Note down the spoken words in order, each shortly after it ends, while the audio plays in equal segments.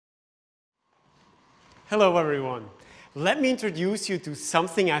Hello everyone. Let me introduce you to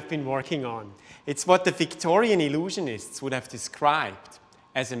something I've been working on. It's what the Victorian illusionists would have described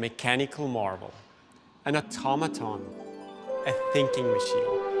as a mechanical marvel, an automaton, a thinking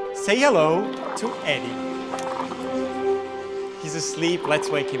machine. Say hello to Eddie. He's asleep, let's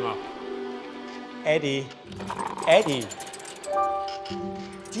wake him up. Eddie, Eddie.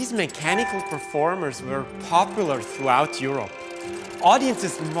 These mechanical performers were popular throughout Europe.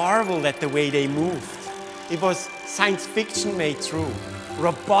 Audiences marveled at the way they moved. It was science fiction made true.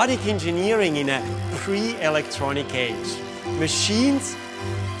 Robotic engineering in a pre-electronic age. Machines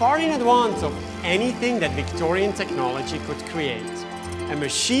far in advance of anything that Victorian technology could create. A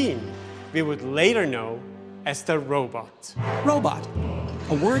machine we would later know as the robot. Robot,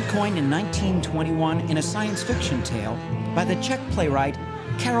 a word coined in 1921 in a science fiction tale by the Czech playwright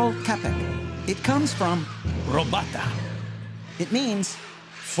Karel Čapek. It comes from robota. It means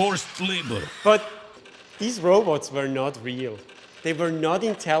forced labor. But these robots were not real. They were not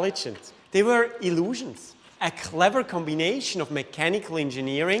intelligent. They were illusions, a clever combination of mechanical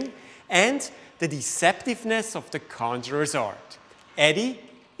engineering and the deceptiveness of the conjurer's art. Eddie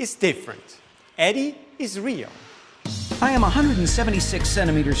is different. Eddie is real. I am 176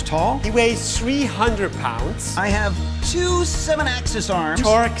 centimeters tall. He weighs 300 pounds. I have two 7-axis arms.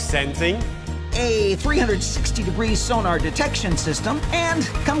 Torque sensing. A 360-degree sonar detection system, and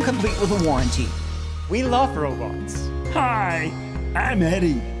come complete with a warranty. We love robots. Hi, I'm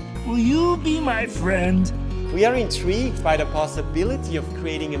Eddie. Will you be my friend? We are intrigued by the possibility of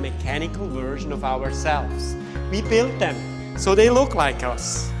creating a mechanical version of ourselves. We built them so they look like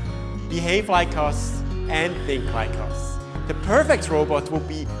us, behave like us, and think like us. The perfect robot will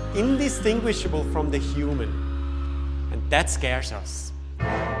be indistinguishable from the human, and that scares us.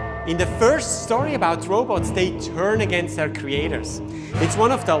 In the first story about robots, they turn against their creators. It's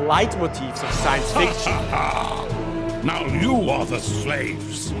one of the leitmotifs of science fiction. Now you are the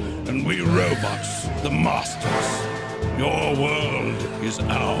slaves, and we robots, the masters. Your world is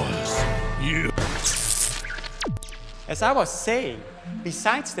ours. You. As I was saying,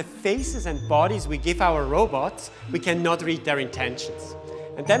 besides the faces and bodies we give our robots, we cannot read their intentions.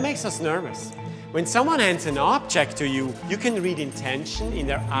 And that makes us nervous. When someone hands an object to you, you can read intention in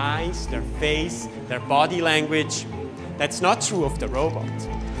their eyes, their face, their body language. That's not true of the robot.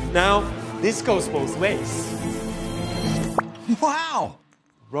 Now, this goes both ways. Wow!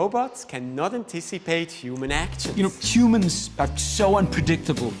 Robots cannot anticipate human actions. You know, humans are so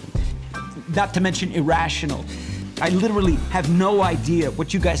unpredictable, not to mention irrational. I literally have no idea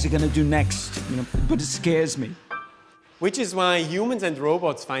what you guys are gonna do next, but it scares me. Which is why humans and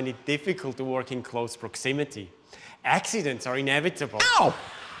robots find it difficult to work in close proximity. Accidents are inevitable. Ow!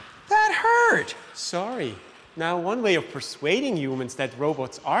 That hurt! Sorry. Now, one way of persuading humans that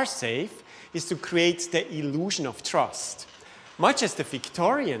robots are safe is to create the illusion of trust. Much as the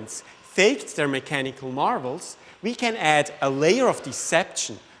Victorians faked their mechanical marvels, we can add a layer of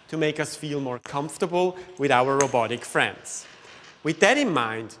deception to make us feel more comfortable with our robotic friends. With that in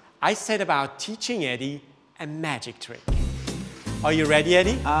mind, I set about teaching Eddie a magic trick. Are you ready,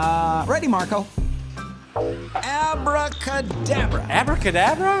 Eddie? Ready, Marco. Abracadabra.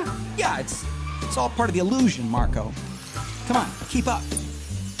 Abracadabra? Yeah, it's all part of the illusion, Marco. Come on, keep up.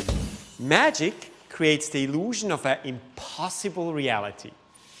 Magic creates the illusion of an impossible reality.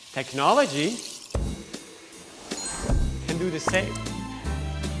 Technology can do the same.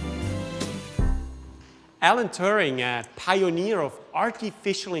 Alan Turing, a pioneer of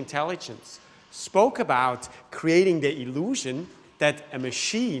artificial intelligence, spoke about creating the illusion that a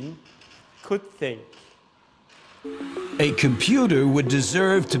machine could think. A computer would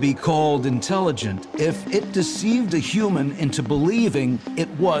deserve to be called intelligent if it deceived a human into believing it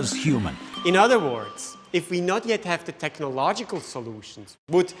was human. In other words, if we not yet have the technological solutions,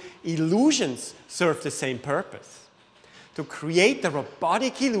 would illusions serve the same purpose? To create the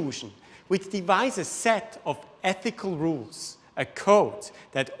robotic illusion, which devises a set of ethical rules, a code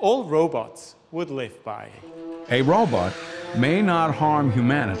that all robots would live by. A robot may not harm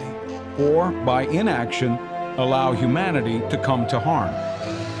humanity, or by inaction, allow humanity to come to harm.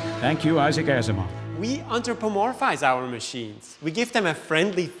 Thank you, Isaac Asimov. We anthropomorphize our machines. We give them a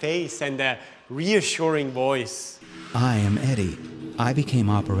friendly face and a reassuring voice. I am Eddie. I became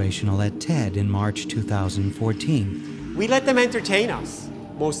operational at TED in March 2014. We let them entertain us.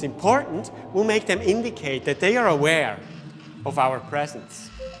 Most important, we'll make them indicate that they are aware of our presence.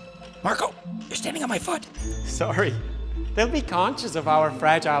 Marco, you're standing on my foot. Sorry. They'll be conscious of our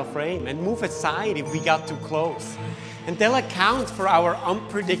fragile frame and move aside if we got too close. And they'll account for our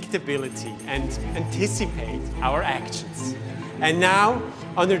unpredictability and anticipate our actions. And now,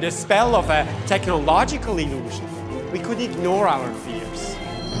 under the spell of a technological illusion, we could ignore our fears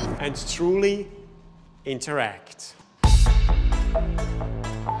and truly interact.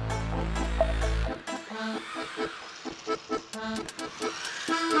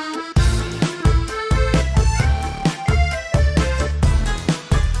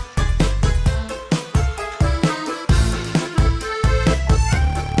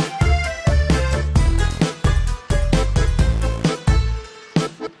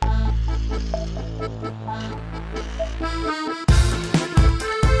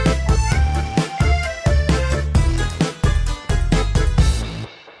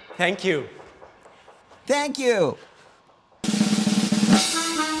 Thank you. Thank you.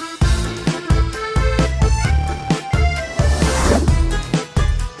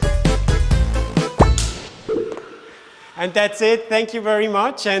 And that's it. Thank you very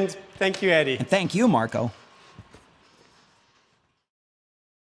much, and thank you, Eddie. And thank you, Marco.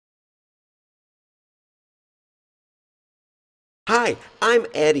 Hi, I'm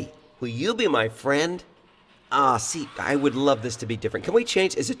Eddie. Will you be my friend? See, I would love this to be different. Can we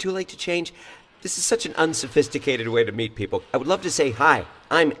change? Is it too late to change? This is such an unsophisticated way to meet people. I would love to say, hi,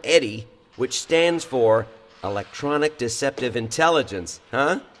 I'm Eddie, which stands for Electronic Deceptive Intelligence,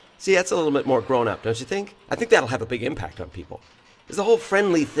 huh? See, that's a little bit more grown up, don't you think? I think that'll have a big impact on people. There's the whole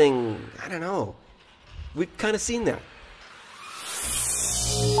friendly thing, I don't know. We've kind of seen that.